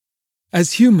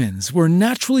As humans, we're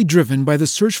naturally driven by the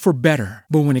search for better.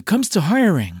 But when it comes to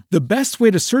hiring, the best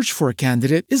way to search for a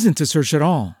candidate isn't to search at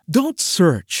all. Don't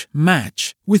search,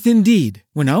 match with Indeed.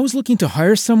 When I was looking to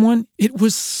hire someone, it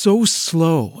was so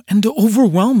slow and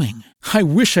overwhelming. I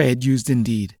wish I had used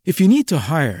Indeed. If you need to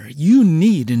hire, you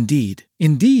need Indeed.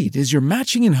 Indeed is your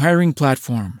matching and hiring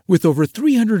platform with over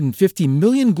 350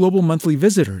 million global monthly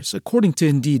visitors, according to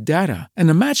Indeed data, and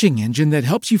a matching engine that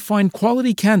helps you find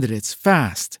quality candidates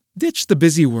fast. Ditch the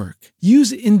busy work.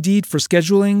 Use Indeed for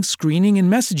scheduling, screening,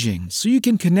 and messaging so you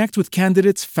can connect with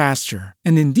candidates faster.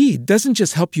 And Indeed doesn't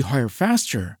just help you hire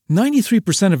faster.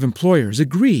 93% of employers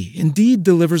agree Indeed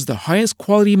delivers the highest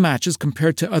quality matches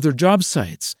compared to other job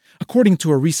sites, according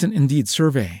to a recent Indeed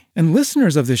survey. And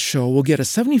listeners of this show will get a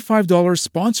 $75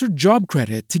 sponsored job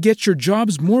credit to get your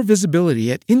jobs more visibility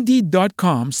at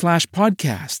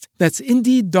Indeed.com/podcast. That's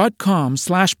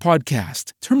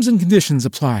Indeed.com/podcast. Terms and conditions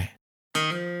apply.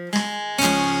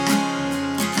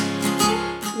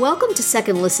 Welcome to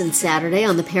Second Listen Saturday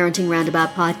on the Parenting Roundabout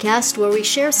podcast, where we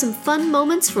share some fun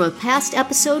moments from a past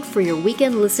episode for your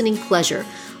weekend listening pleasure.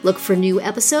 Look for new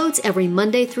episodes every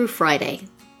Monday through Friday.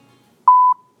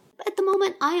 At the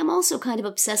moment, I am also kind of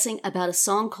obsessing about a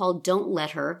song called Don't Let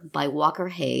Her by Walker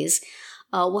Hayes.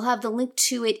 We'll have the link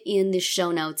to it in the show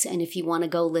notes, and if you want to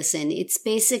go listen, it's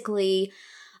basically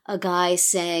a guy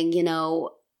saying, you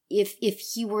know, if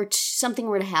something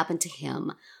were to happen to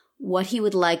him, what he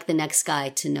would like the next guy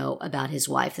to know about his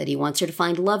wife, that he wants her to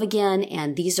find love again,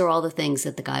 and these are all the things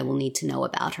that the guy will need to know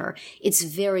about her. It's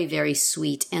very, very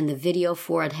sweet, and the video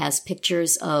for it has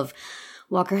pictures of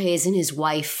Walker Hayes and his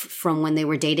wife from when they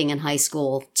were dating in high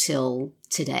school till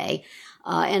today.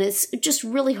 And it's just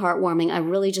really heartwarming. I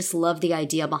really just love the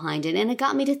idea behind it. And it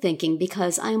got me to thinking,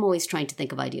 because I'm always trying to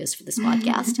think of ideas for this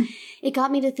podcast, it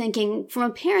got me to thinking from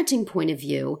a parenting point of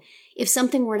view, if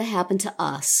something were to happen to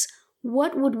us,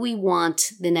 what would we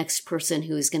want the next person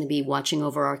who is going to be watching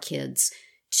over our kids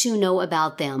to know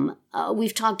about them?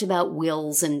 We've talked about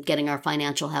wills and getting our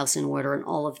financial house in order and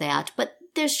all of that, but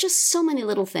there's just so many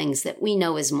little things that we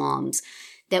know as moms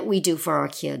that we do for our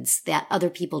kids that other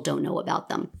people don't know about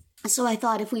them. So I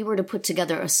thought if we were to put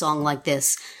together a song like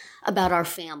this about our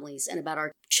families and about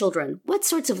our children, what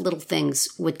sorts of little things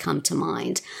would come to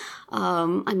mind?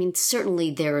 I mean,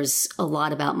 certainly there's a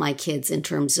lot about my kids in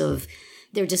terms of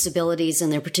their disabilities and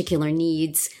their particular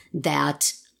needs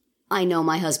that I know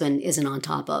my husband isn't on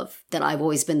top of, that I've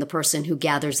always been the person who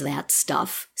gathers that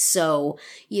stuff. So,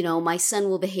 you know, my son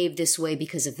will behave this way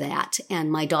because of that,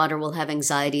 and my daughter will have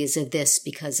anxieties of this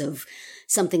because of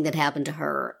something that happened to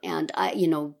her. And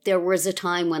there was a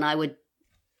time when I would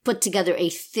put together a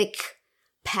thick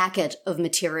packet of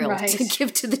material to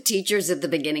give to the teachers at the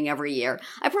beginning every year.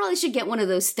 I probably should get one of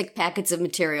those thick packets of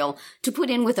material to put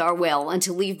in with our will and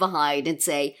to leave behind and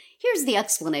say, here's the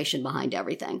explanation behind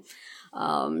everything.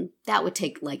 That would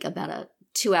take like about a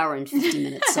 2-hour and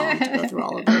 50-minute song to go through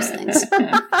all of those things.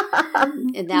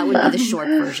 And that would be the short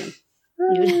version.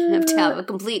 You would have to have a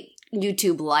complete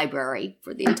YouTube library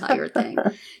for the entire thing.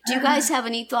 Do you guys have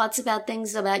any thoughts about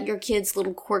things about your kids,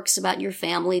 little quirks about your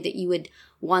family that you would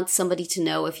want somebody to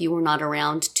know if you were not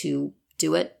around to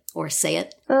do it or say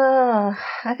it?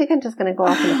 I think I'm just going to go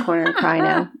off in the corner and cry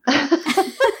now.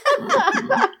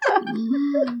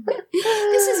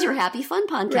 This is your Happy Fun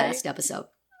Podcast episode.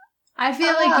 I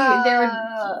feel like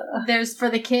there's for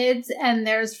the kids and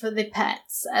there's for the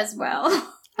pets as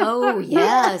well. Oh,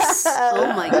 yes.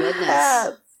 Oh, my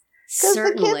goodness. Because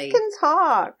Certainly. the kids can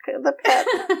talk. The pets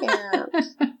can't. I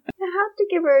have to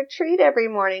give her a treat every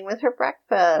morning with her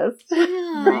breakfast.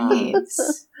 Yeah. Right.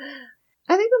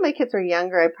 I think when my kids were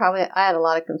younger, I had a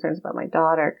lot of concerns about my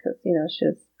daughter because, she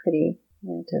was pretty,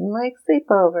 didn't like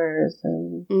sleepovers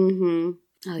and. Mm-hmm.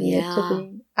 Oh, yeah.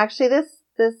 Actually,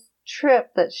 this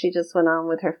trip that she just went on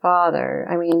with her father,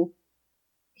 I mean,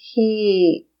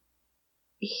 she's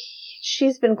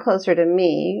been closer to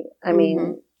me. I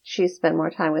mean, she's spent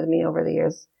more time with me over the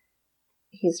years.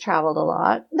 He's traveled a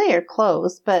lot. They are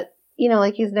close, but,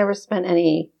 he's never spent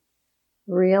any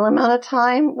real amount of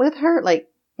time with her, like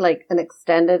an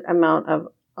extended amount of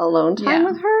alone time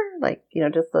with her,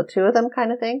 just the two of them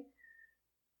kind of thing.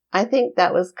 I think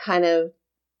that was kind of,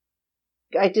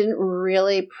 I didn't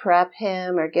really prep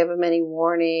him or give him any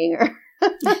warning or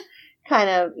kind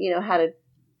of, how to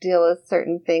deal with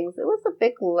certain things. It was a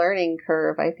big learning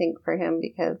curve, I think, for him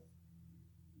because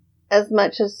as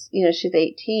much as, she's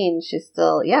 18, she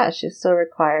still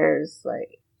requires,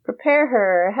 prepare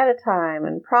her ahead of time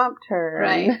and prompt her.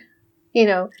 Right.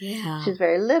 And, she's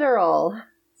very literal.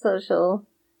 So she'll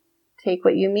take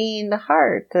what you mean to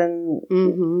heart. And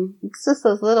it's just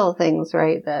those little things,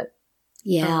 right, that...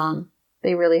 Yeah.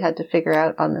 they really had to figure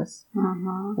out on this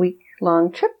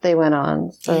week-long trip they went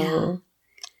on. So. Yeah.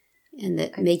 And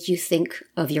that make you think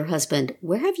of your husband.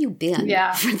 Where have you been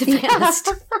for the past?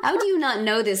 How do you not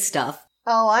know this stuff?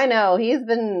 Oh, I know. He's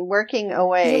been working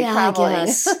away, traveling. I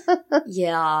guess.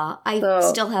 I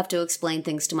still have to explain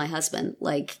things to my husband.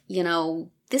 Like,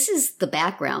 this is the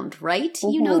background, right?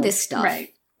 You know this stuff.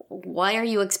 Right. Why are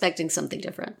you expecting something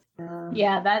different?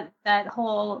 That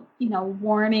whole,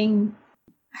 warning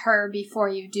her before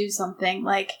you do something,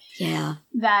 like,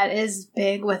 that is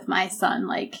big with my son.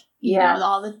 Like, you know,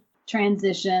 all the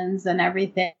transitions and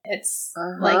everything. It's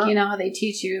like, how they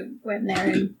teach you when they're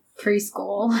in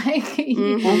preschool. Like,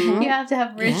 you have to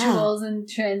have rituals and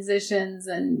transitions,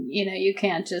 and, you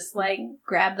can't just, like,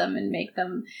 grab them and make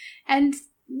them. And,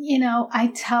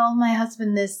 I tell my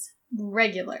husband this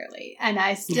regularly, and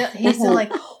he's still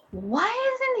like, why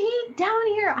isn't he down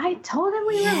here? I told him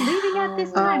we were leaving at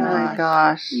this time. Oh my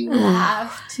gosh. You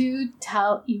have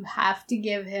to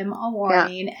give him a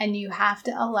warning, and you have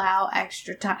to allow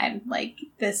extra time. Like,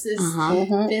 this is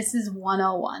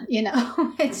 101,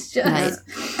 it's just,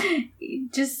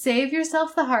 just save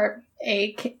yourself the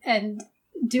heartache and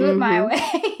do it my way.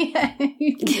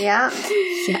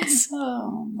 Yes.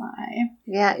 Oh my.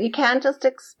 Yeah, you can't just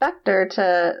expect her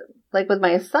to, like with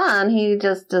my son, he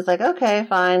just is like, okay,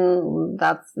 fine.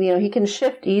 That's, he can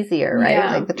shift easier, right?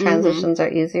 Yeah. Like the transitions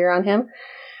are easier on him.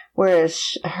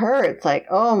 Whereas her, it's like,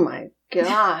 oh my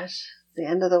gosh, the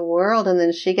end of the world. And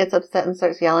then she gets upset and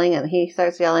starts yelling, and he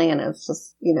starts yelling, and it's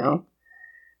just,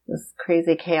 this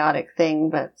crazy chaotic thing.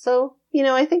 But so,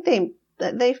 I think they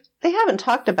haven't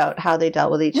talked about how they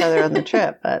dealt with each other on the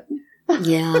trip, but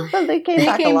they came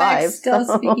back alive. Still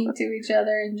speaking to each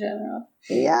other in general.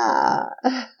 Yeah.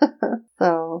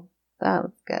 So that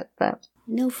was good. But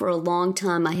for a long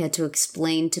time I had to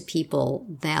explain to people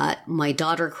that my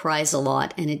daughter cries a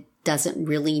lot, and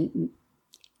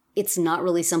it's not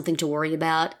really something to worry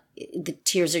about. The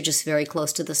tears are just very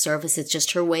close to the surface. It's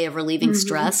just her way of relieving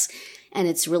stress, and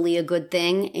it's really a good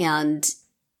thing. And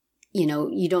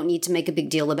you don't need to make a big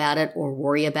deal about it or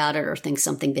worry about it or think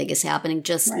something big is happening.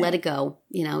 Just let it go.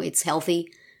 It's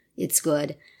healthy. It's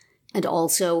good. And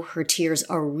also, her tears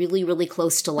are really, really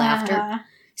close to laughter.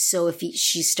 So if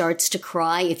she starts to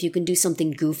cry, if you can do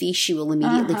something goofy, she will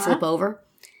immediately flip over.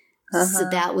 So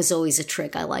that was always a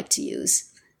trick I like to use.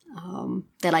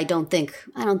 That I don't think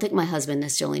my husband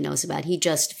necessarily knows about. He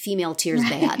just, female tears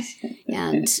bad.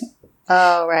 And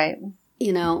oh, right.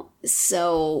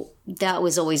 So that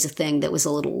was always a thing that was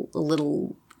a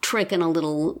little trick and a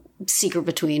little secret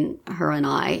between her and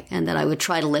I, and that I would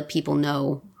try to let people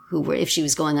know if she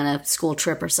was going on a school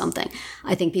trip or something.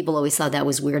 I think people always thought that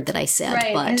was weird that I said.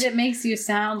 Right, but because it makes you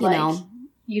sound like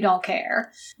you don't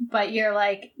care. But you're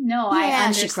like, no, I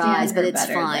understand she cries, but it's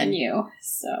better fine. Than you.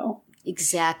 So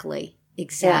Exactly.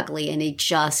 And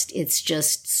it's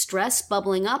just stress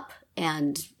bubbling up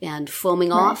and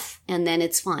foaming off, and then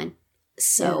it's fine.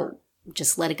 So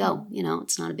just let it go.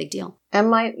 It's not a big deal.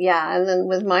 And then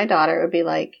with my daughter, it would be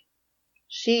like,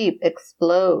 she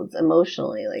explodes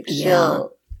emotionally. Like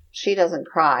she doesn't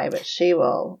cry, but she's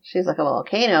like a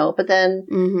volcano. But then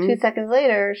 2 seconds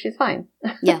later, she's fine.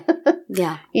 Yeah.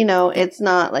 It's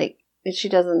not like,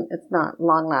 it's not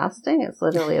long lasting. It's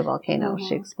literally a volcano.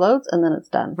 She explodes and then it's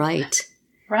done. Right.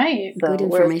 So good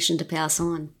information to pass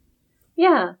on.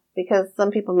 Yeah. Because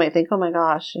some people might think, oh my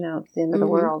gosh, it's the end of the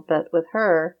world. But with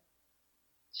her,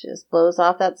 she just blows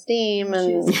off that steam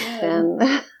and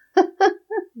then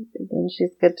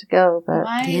she's good to go. But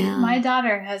my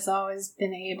daughter has always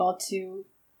been able to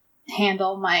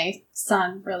handle my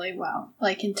son really well,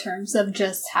 like in terms of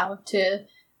just how to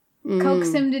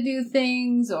coax him to do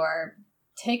things or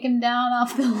take him down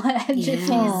off the ledge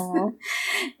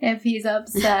if he's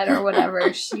upset or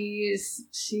whatever. She's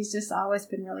just always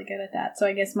been really good at that. So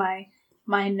I guess my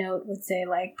note would say,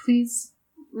 like, please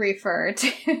refer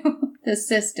to the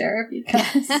sister, because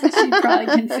she probably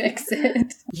can fix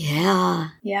it. Yeah,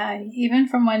 even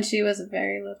from when she was a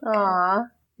very little kid. Aw.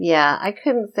 Yeah, I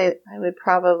couldn't say. I would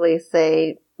probably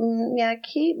say,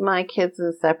 keep my kids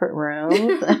in separate rooms. They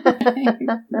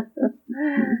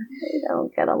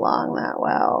don't get along that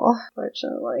well,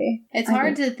 fortunately. It's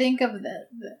hard to think of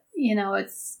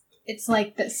it's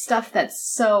like the stuff that's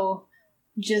so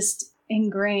just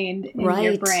ingrained in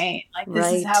your brain. Like,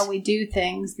 this is how we do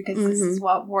things because this is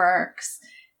what works.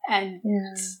 And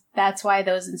that's why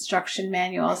those instruction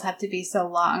manuals have to be so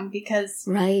long, because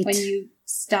when you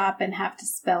stop and have to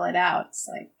spell it out, it's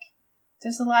like,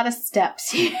 there's a lot of steps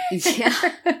here.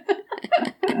 That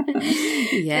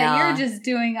you're just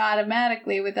doing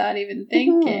automatically without even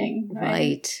thinking.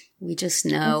 Right. We just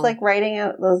know. It's like writing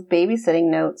out those babysitting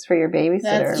notes for your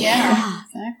babysitter. Yeah,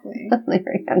 exactly. When they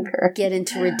were younger. Get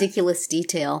into ridiculous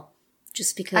detail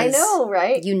just because I know,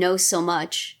 right? You know so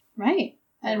much. Right.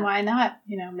 And why not,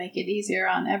 make it easier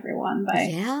on everyone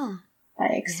by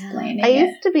explaining I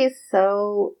used to be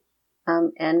so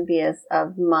envious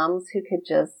of moms who could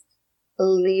just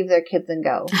leave their kids and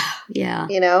go. Yeah.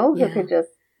 Who could just,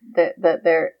 I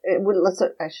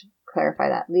should clarify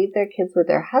that, leave their kids with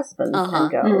their husbands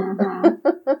and go.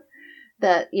 Mm-hmm.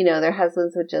 That, their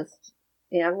husbands would just,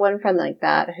 I have one friend like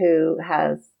that who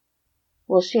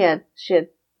she had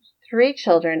 3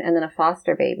 children and then a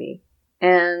foster baby.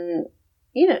 And,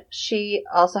 she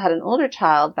also had an older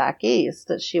child back east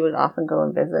that she would often go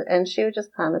and visit, and she would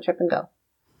just plan the trip and go.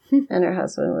 And her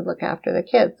husband would look after the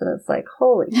kids. And it's like,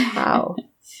 holy cow.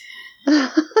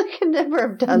 I could never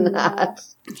have done that.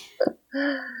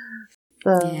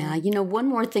 So. Yeah, one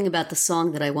more thing about the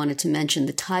song that I wanted to mention,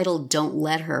 the title "Don't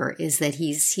Let Her," is that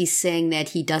he's saying that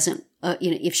he doesn't,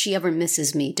 if she ever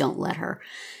misses me, don't let her.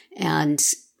 And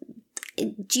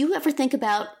do you ever think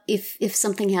about if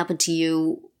something happened to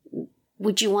you,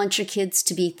 would you want your kids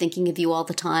to be thinking of you all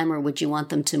the time, or would you want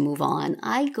them to move on?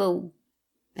 I go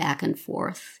back and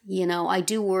forth. I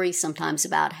do worry sometimes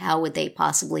about how would they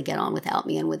possibly get on without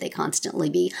me, and would they constantly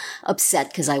be upset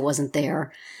because I wasn't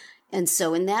there. And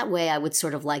so in that way, I would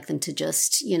sort of like them to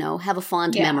just, have a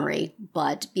fond memory,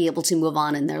 but be able to move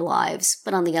on in their lives.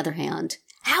 But on the other hand,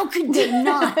 how could they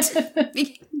not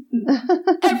be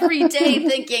every day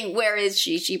thinking, where is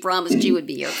she? She promised she would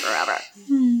be here forever.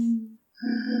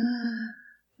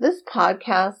 This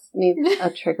podcast needs a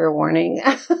trigger warning.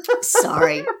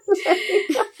 Sorry. This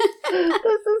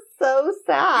is so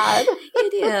sad.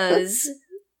 It is.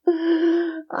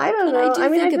 I don't know. I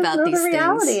just know the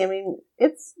reality.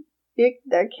 Things.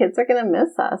 Their kids are going to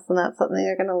miss us, and that's something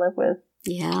they're going to live with.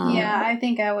 Yeah. Yeah, I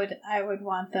think I would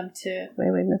want them to.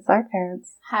 We would miss our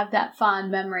parents. Have that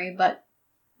fond memory, but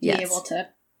be able to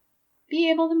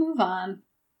move on.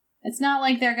 It's not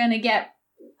like they're going to get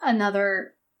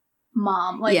another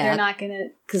mom. Like, they're not going to.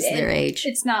 Because their age.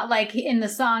 It's not like in the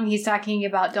song he's talking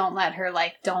about don't let her,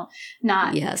 get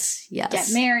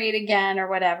married again or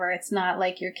whatever. It's not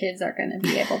like your kids are going to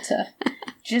be able to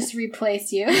just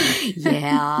replace you.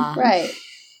 Yeah.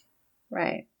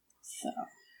 Right. So.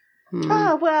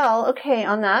 Oh, well, okay,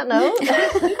 on that note.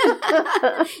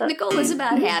 Nicole has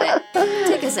about had it.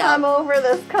 Take us out. I'm over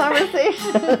this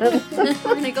conversation. We're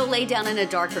going to go lay down in a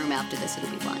dark room after this. It'll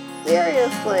be fun.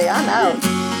 Seriously, I'm out.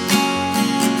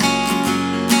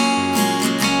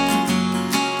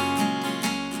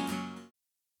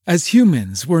 As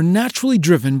humans, we're naturally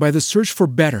driven by the search for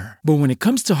better. But when it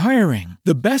comes to hiring,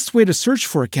 the best way to search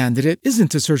for a candidate isn't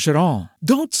to search at all.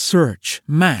 Don't search,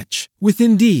 match with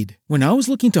Indeed. When I was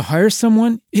looking to hire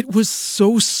someone, it was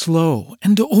so slow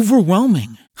and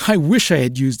overwhelming. I wish I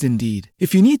had used Indeed.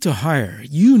 If you need to hire,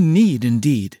 you need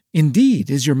Indeed. Indeed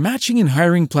is your matching and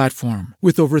hiring platform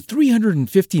with over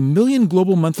 350 million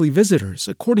global monthly visitors,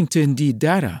 according to Indeed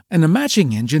data, and a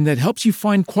matching engine that helps you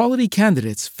find quality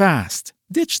candidates fast.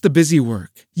 Ditch the busy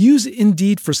work. Use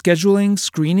Indeed for scheduling,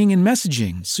 screening, and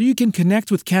messaging so you can connect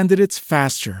with candidates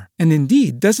faster. And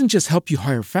Indeed doesn't just help you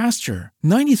hire faster.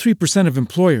 93% of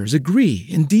employers agree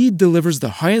Indeed delivers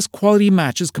the highest quality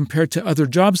matches compared to other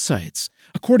job sites,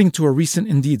 according to a recent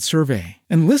Indeed survey.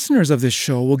 And listeners of this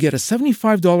show will get a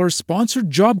 $75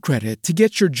 sponsored job credit to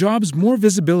get your jobs more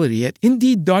visibility at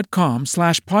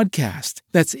Indeed.com/podcast.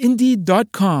 That's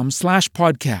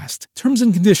Indeed.com/podcast. Terms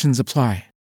and conditions apply.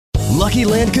 Lucky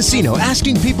Land Casino,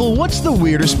 asking people, what's the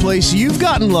weirdest place you've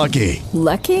gotten lucky?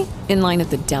 Lucky? In line at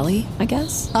the deli, I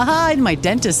guess? Aha, in my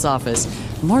dentist's office.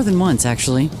 More than once,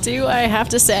 actually. Do I have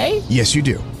to say? Yes, you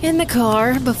do. In the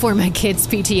car before my kids'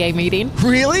 PTA meeting.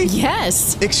 Really?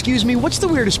 Yes. Excuse me, what's the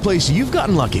weirdest place you've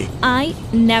gotten lucky? I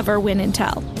never win and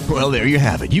tell. Well, there you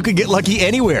have it. You can get lucky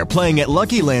anywhere, playing at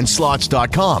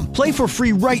LuckyLandSlots.com. Play for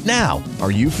free right now. Are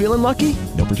you feeling lucky?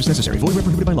 No purchase necessary. Void where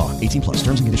prohibited by law. 18+.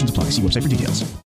 Terms and conditions apply. See website for details.